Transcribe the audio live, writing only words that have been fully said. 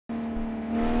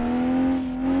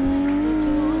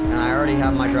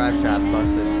have my drive shaft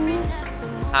busted.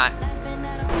 Hi.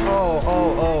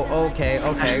 Oh, okay.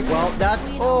 Well, that's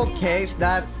okay.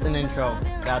 That's an intro.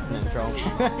 That's an intro.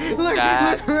 look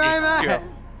where I'm at.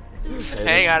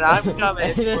 Hang on, I'm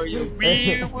coming for you.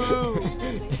 Wee woo!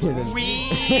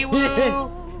 Wee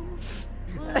woo!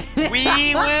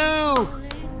 Wee woo!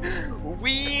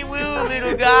 Wee woo,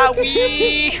 little guy!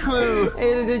 Wee woo!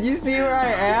 Aiden, did you see where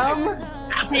I am?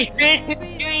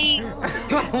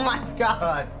 Oh my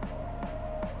god!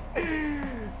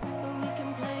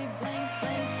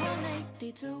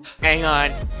 Hang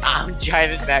on, I'm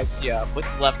driving back to you.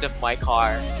 What's left of my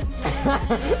car?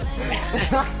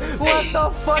 What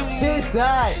the fuck is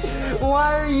that?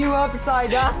 Why are you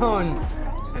upside down?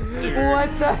 Dude. What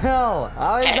the hell?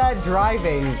 How is that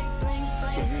driving?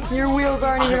 Your wheels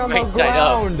aren't even on the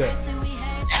ground.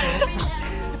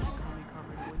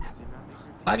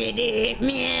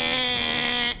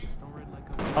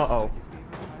 Uh-oh.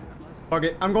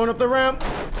 Okay, I'm going up the ramp.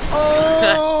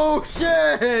 Oh,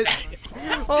 shit!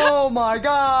 Oh my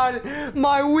god!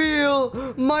 My wheel!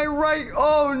 My right!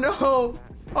 Oh no!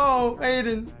 Oh,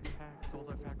 Aiden.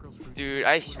 Dude,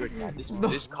 I swear to God,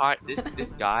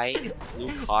 this guy in the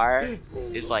blue car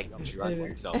is like drunk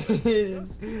or something. Aiden,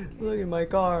 look at my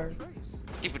car.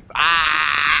 Stupid.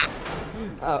 Ah!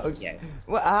 Oh, okay.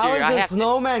 Well, how is a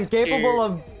snowman capable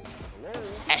of?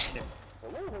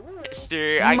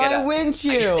 Sir, my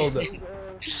windshield.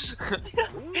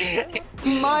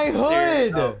 My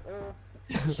hood.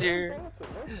 Sir,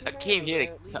 I came here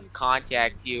to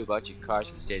contact you about your car's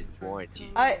extended warranty.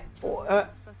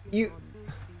 You.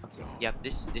 Okay, yep,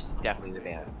 this is definitely the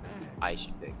van. I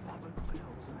should think.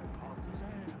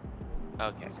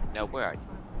 Okay, now where are you?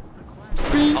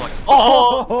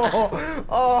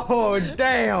 Oh,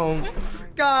 damn!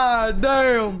 God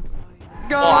damn!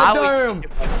 God damn!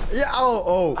 Yeah.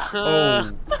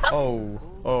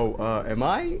 Am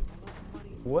I?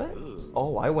 What?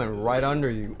 Oh, I went right under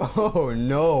you. Oh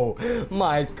no,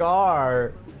 my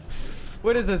car.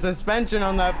 What is the suspension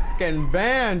on that fucking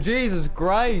van? Jesus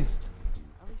Christ.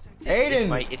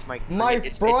 Aiden, it's my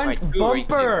front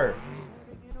bumper.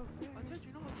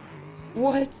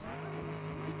 What?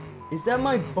 Is that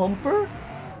my bumper?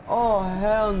 Oh,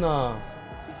 hell no.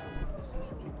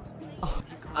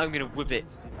 I'm gonna whip it.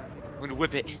 I'm gonna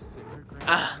whip it.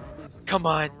 Ah, come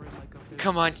on.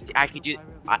 Come on, I can do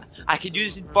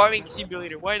this in Farming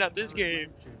Simulator. Why not this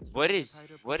game? What is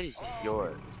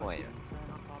your plan?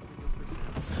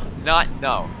 No.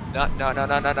 No.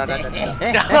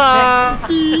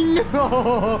 You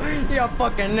got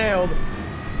fucking nailed.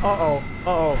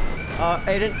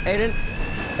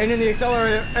 Aiden, the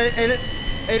accelerator.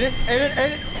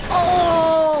 Aiden.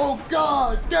 Oh,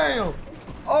 god damn.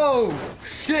 Oh,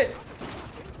 shit.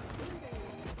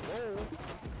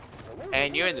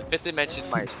 And you're in the 5th dimension,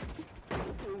 Myers.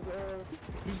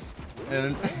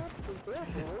 And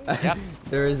yep.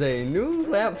 There is a new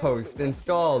lamppost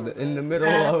installed in the middle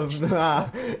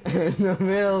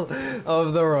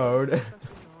of the road.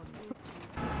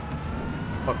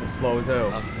 Fucking slow as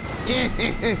hell.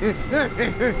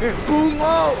 Boom!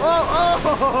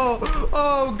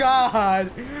 Oh god!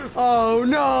 Oh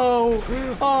no!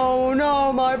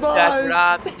 My bus! That's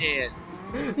Rob's hand.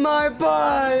 My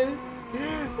bus!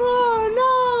 Oh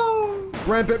no!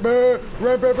 Ramp it, bro!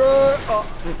 Oh.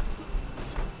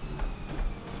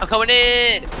 I'm coming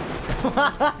in!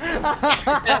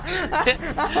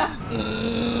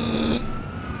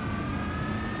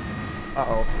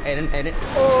 Uh-oh. Aiden.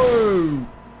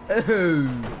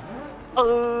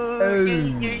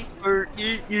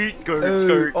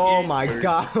 Oh my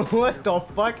god, what the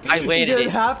fuck? I landed just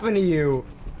happened to you?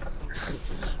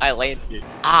 I landed it.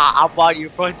 Ah, I'm on your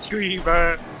front screen,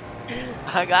 bro.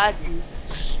 I got you.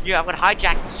 Yeah, I'm gonna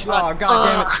hijack this truck. Oh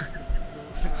god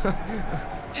damn it.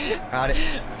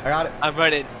 I got it. I'm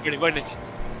running. Running.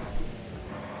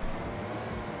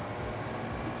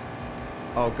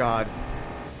 Oh god.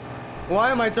 Why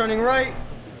am I turning right?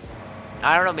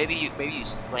 I don't know. Maybe you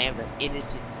slammed an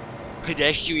innocent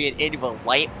pedestrian into a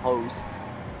light post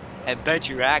and bent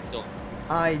your axle.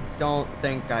 I don't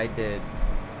think I did.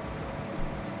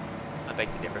 I beg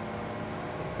to differ.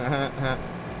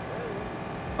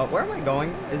 Where am I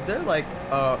going? Is there like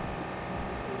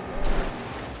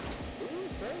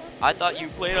I thought you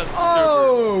played on the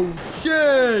server.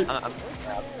 Shit!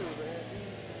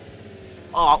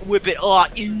 Oh, whip it! Oh,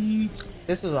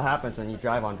 This is what happens when you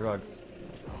drive on drugs.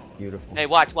 Beautiful. Hey,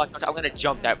 watch! I'm gonna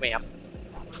jump that ramp.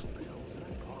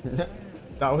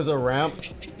 That was a ramp.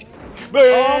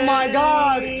 Oh my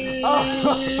god!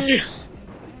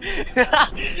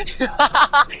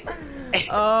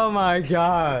 Oh my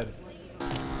god!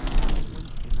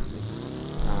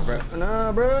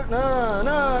 Nah, bro. Nah.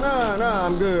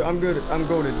 I'm good. I'm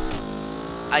goaded.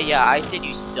 Yeah, I said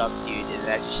you stuck, dude, and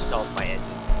that just stalled my engine.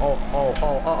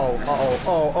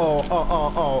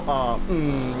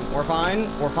 We're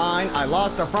fine. I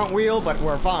lost the front wheel, but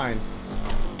we're fine.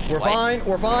 We're fine.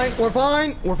 We're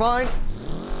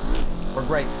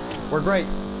great.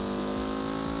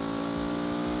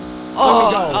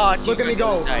 Look at me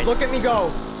go.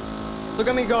 Look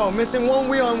at me go. Missing one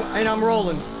wheel and I'm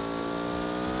rolling.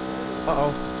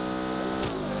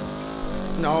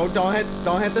 No, don't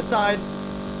hit the side.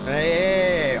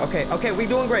 Hey, okay, we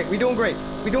doing great. Are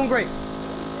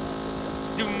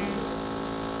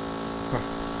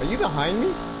you behind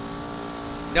me?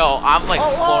 No, I'm like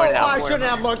flooring out. I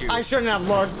shouldn't have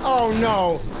looked. Oh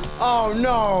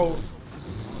no.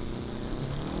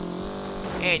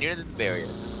 And you're in the barrier.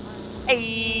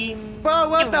 Hey. Bro,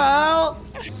 what the hell?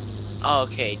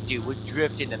 Okay, dude, we're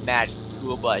drifting the magic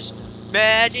school bus.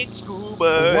 Magic school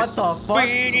bus. What the fuck?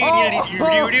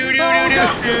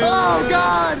 Oh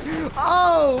god!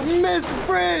 Oh, Miss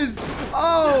Frizz!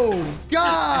 Oh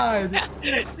god!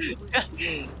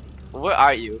 Where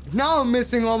are you? Now I'm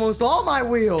missing almost all my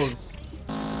wheels.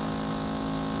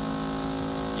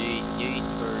 Yeet,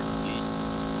 bird, yeet.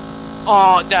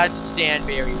 Oh, that's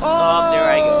Stanberry. Oh, there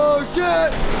I go. Oh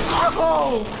shit!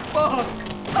 Oh fuck!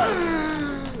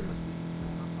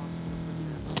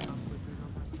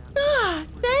 Ah,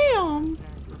 damn!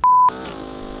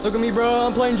 Look at me, bro.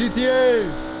 I'm playing GTA.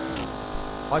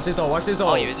 Watch this though.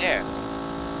 Oh, you're there.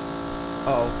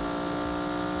 Oh,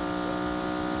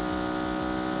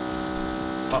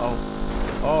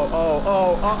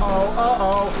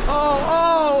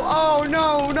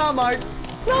 no, not my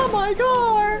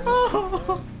car.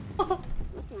 Oh.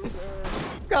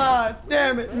 God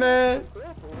damn it, man.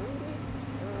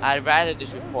 I'd rather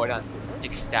just record on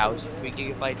 6,000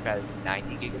 gigabytes rather than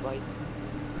 90 gigabytes.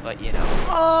 But you know.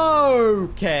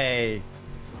 Okay.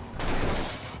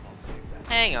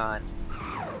 Hang on.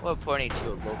 We're reporting to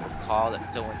a local call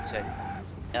that someone said,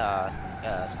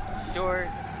 short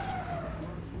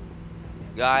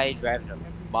guy driving a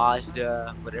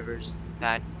Mazda, whatever's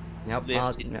that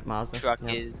Mazda truck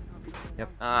is. Yep.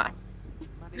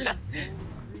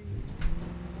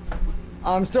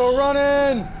 I'm still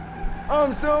running.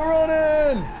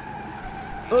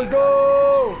 Let's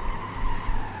go.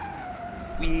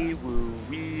 Wee woo.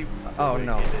 Oh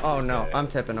no. I'm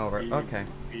tipping over. Okay.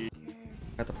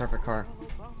 Got the perfect car.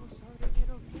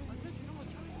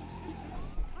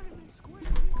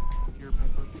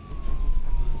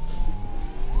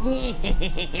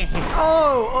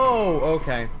 Oh,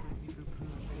 okay.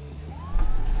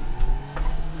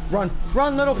 Run,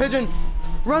 little pigeon.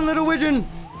 Run, little widgeon.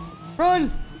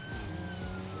 Run,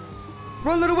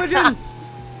 little widgeon.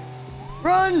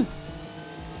 Run.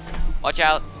 Watch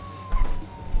out.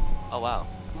 Oh wow.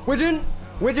 Widgeon,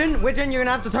 you're gonna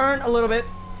have to turn a little bit.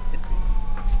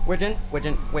 Widgeon,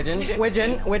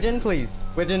 please.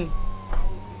 Widgeon.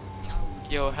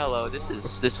 Yo, hello. This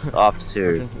is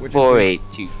Officer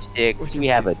 4826. We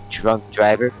have a drunk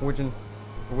driver. Widgeon.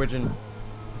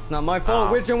 It's not my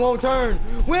fault. Widgeon won't turn.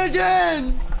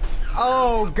 Widgeon!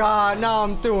 Oh god, now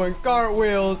I'm doing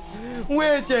cartwheels.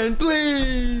 Widgeon,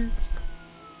 please.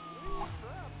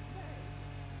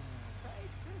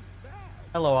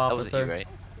 Hello, officer. That was you, right?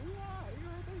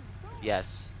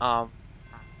 Yes.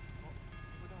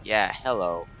 Yeah,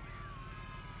 hello.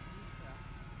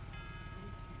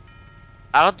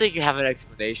 I don't think you have an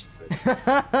explanation for this.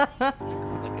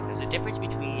 Look, there's a difference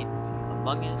between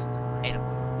Among Us and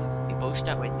Among Us. They both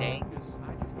start with A,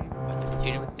 but they're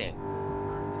two different things.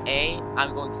 A,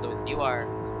 I'm going slower than you are.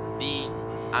 B,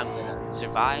 I'm gonna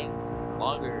survive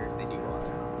longer than you are.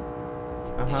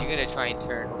 Because you're gonna try and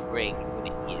turn or brake, you're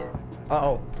gonna eat it.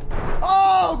 Oh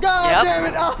god damn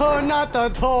it! Oh, not the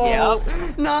toll!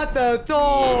 Yep. Not the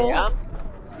toll! Yep.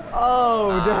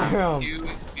 Oh damn! New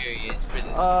experience for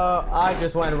this. I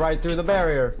just went right through the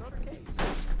barrier.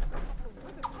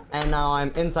 And now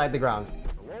I'm inside the ground.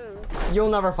 You'll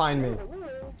never find me.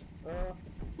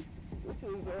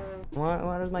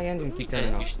 Why does my engine keep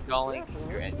turning off? You're stalling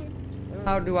your engine.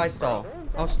 How do I stall?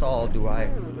 How stall do I?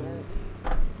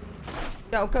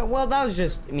 Yeah, okay, well that was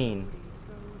just mean.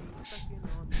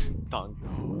 Tongue.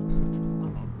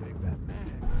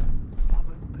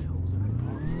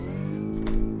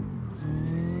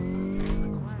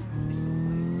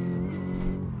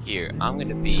 Here, I'm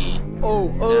gonna be. Oh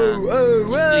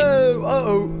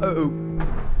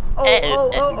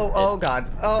god.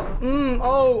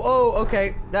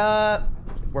 Okay.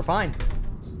 We're fine.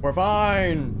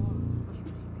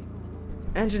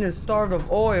 Engine is starved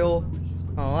of oil.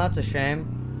 Oh, that's a shame.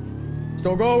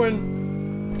 Still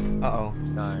going. Uh-oh.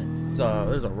 Darn.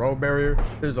 There's a road barrier.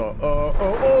 There's a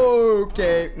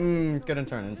okay. Couldn't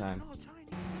turn in time.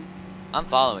 I'm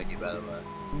following you, by the way.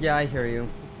 Yeah, I hear you.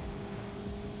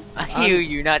 I hear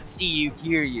you, not see you,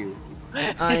 hear you.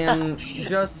 I am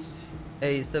just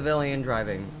a civilian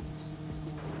driving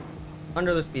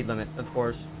under the speed limit, of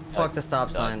course. Fuck the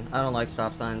stop sign. I don't like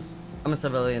stop signs. I'm a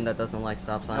civilian that doesn't like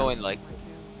stop signs. No one like.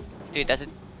 Dude, that's a.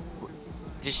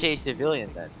 Just say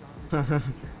civilian then.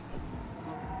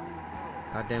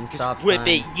 Goddamn stop sign. Whip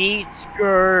it, yeet,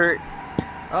 skirt.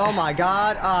 Oh my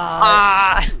god.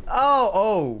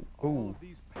 Oh.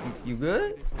 You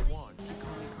good?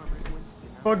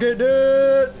 Fuck it,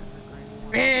 dude.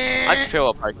 I just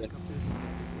parallel parking.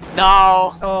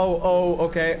 No. Oh,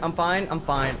 okay. I'm fine.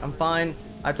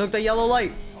 I took the yellow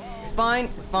light. It's fine.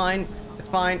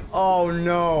 Oh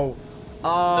no.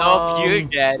 Nope, you're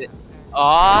dead. No.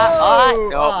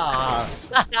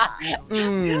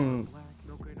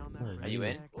 Are you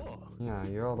in? Yeah,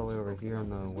 you're all the way over here on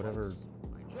the whatever.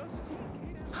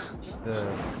 The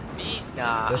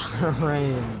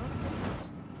terrain.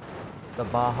 The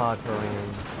Baja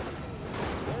terrain.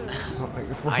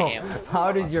 Bro, I am.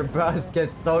 How does your bus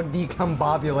get so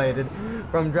decombobulated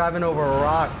from driving over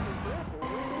rocks?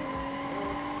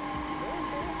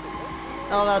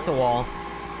 Oh, that's a wall.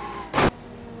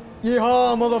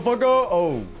 Yeehaw, motherfucker!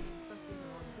 Oh.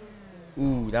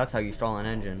 Ooh, that's how you stall an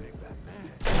engine.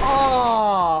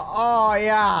 Oh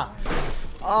yeah.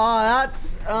 Oh,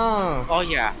 that's Oh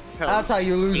yeah. That's how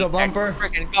you lose a bumper.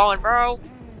 Freaking going, bro.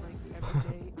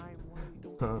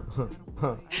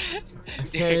 I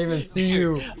can't even see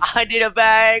you. I did a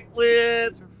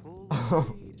backflip.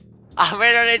 I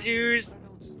ran out of juice.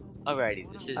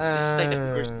 Alrighty, this is like the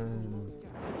first.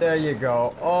 There you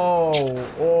go.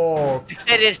 Oh.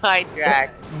 Dead in my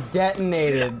tracks.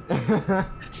 Detonated.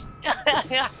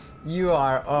 You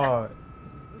are.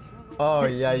 Oh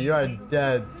yeah, you are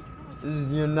dead.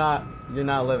 You're not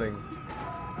living.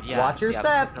 Yeah, Watch your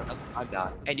step. I'm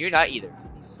not, and you're not either.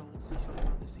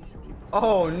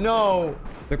 Oh no!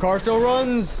 The car still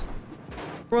runs.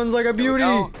 Runs like a beauty.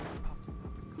 No.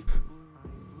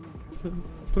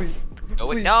 Please. No,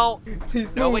 please, it don't. Please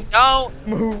No, move. it don't.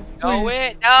 Move. No, please.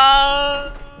 it no.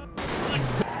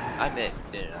 I missed,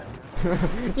 didn't I?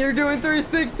 You're doing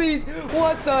 360s.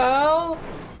 What the hell?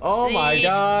 Oh my See?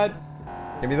 god.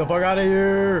 Get me the fuck out of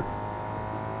here.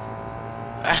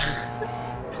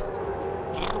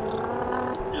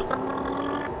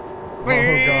 Oh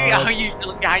god. Oh, you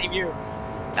still behind you.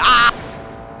 Ah!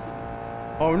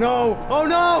 Oh no! Oh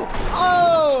no!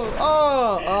 Oh!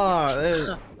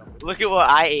 Look at what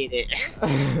I ate it.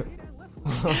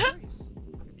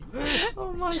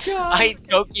 Oh my god! I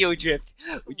Tokyo drift.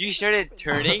 When you started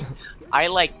turning, I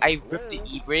ripped the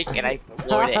e-brake and I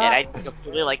floored it and I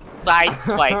completely like side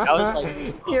spiked. I was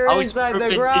like, You're I was inside the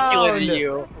perpendicular ground. to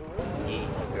you.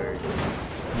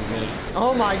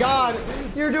 Oh my god!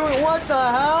 You're doing what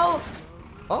the hell?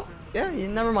 Oh, yeah,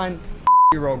 never mind.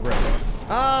 Road grip.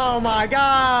 Oh my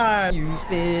god! You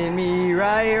spin me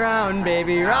right around,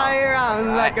 baby, right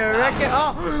around like a record.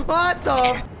 Oh, what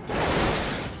the?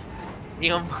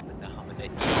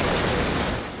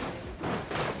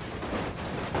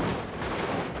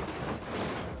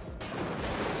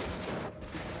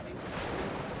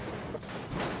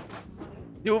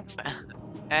 Nope.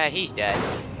 He's dead.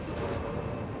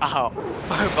 Oh,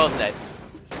 we're both dead.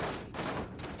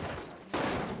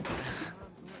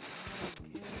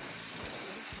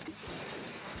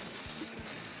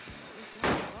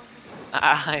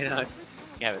 I don't.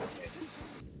 Yeah.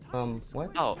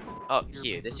 What? Oh,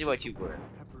 here. This is what you were.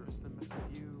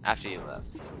 After you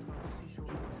left.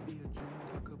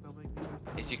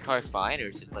 Is your car fine or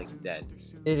is it like dead?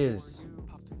 It is.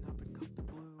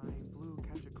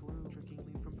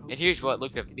 And here's what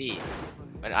looks at me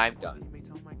when I'm done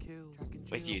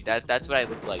with you. That's what I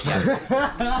look like.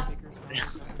 Yeah.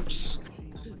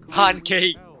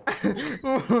 Pancake.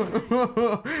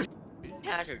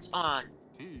 Hazards on.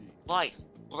 Light.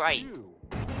 Bright.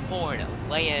 Porno.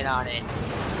 Lay it on it.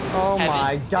 Oh Heavy.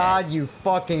 my god, you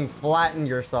fucking flattened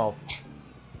yourself.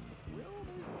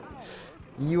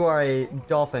 You are a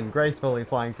dolphin gracefully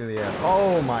flying through the air.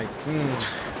 Oh my.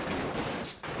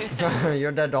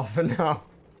 You're dead dolphin now.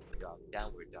 Dog,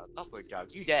 downward dog, upward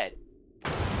dog. You dead.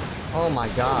 Oh my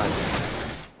god.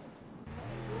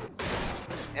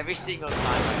 Every single time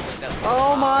I looked up.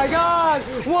 Oh my god!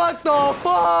 What the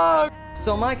fuck?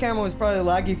 So my camera was probably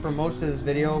laggy for most of this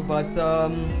video, but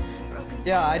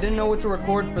yeah, I didn't know what to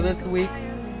record for this week,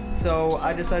 so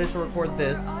I decided to record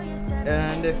this.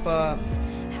 And if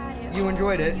you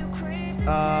enjoyed it,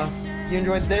 if you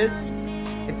enjoyed this,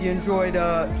 if you enjoyed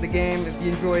the game, if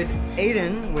you enjoyed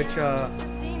Aiden, which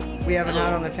we haven't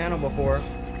had on the channel before.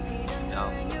 No.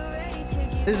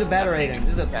 This is a better Aiden.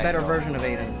 This is a better version of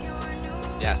Aiden.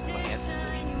 Yeah, it's the handsome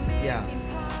version. Yeah.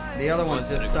 The other one's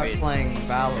just stuck playing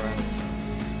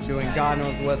Valorant, doing God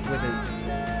knows what with his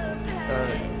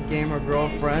gamer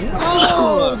girlfriend.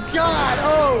 Oh God!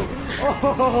 Oh!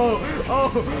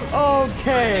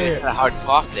 Okay. Got a hard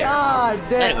cough there. God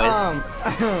damn. Anyways.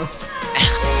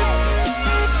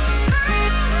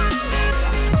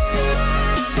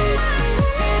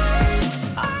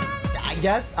 I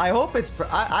guess. I hope it's.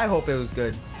 I hope it was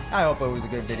good. I hope it was a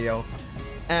good video.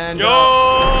 And Yo!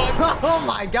 Oh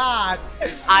my God!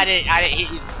 I didn't hit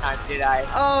you this time, did I?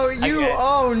 Oh you!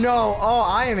 Oh no! Oh,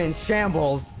 I am in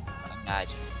shambles.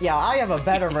 Imagine. Yeah, I have a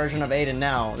better version of Aiden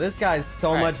now. This guy's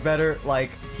so much better.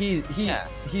 Like he's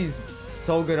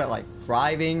so good at like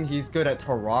driving. He's good at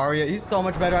Terraria. He's so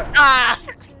much better. Ah!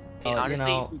 You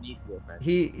know, who needs a girlfriend?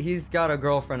 he's got a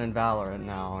girlfriend in Valorant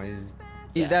now.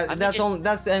 That's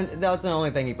the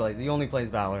only thing he plays. He only plays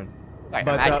Valorant. Right,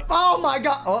 But oh my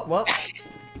God! Oh well.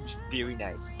 Very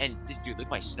nice. And this dude, look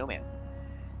at my snowman.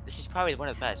 This is probably one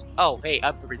of the best. Oh, hey,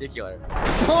 I'm perpendicular.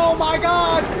 Oh my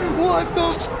God! What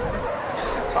the?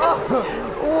 What?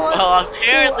 Well,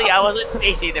 apparently I wasn't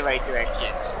facing the right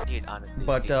direction. Dude, honestly.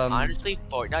 But, honestly,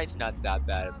 Fortnite's not that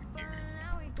bad of a game.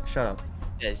 Shut up.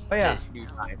 There's new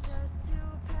times.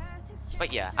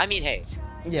 But yeah, I mean, hey.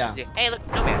 Yeah. Hey, look,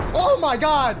 snowman. Oh my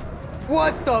God!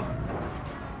 What the?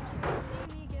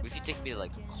 What if you take me to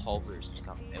like Culver's or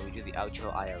something and we do the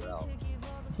outro IRL?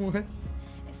 What?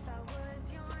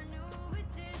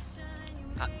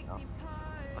 I don't know.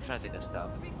 I'm trying to think of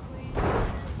stuff.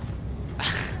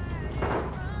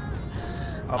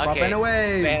 Up, up and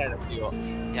away! Yeah,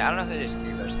 I don't know if it is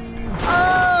screen version.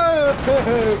 Oh!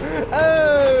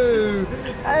 Oh!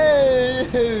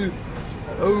 Oh!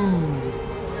 Oh!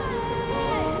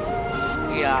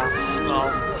 Yeah, well.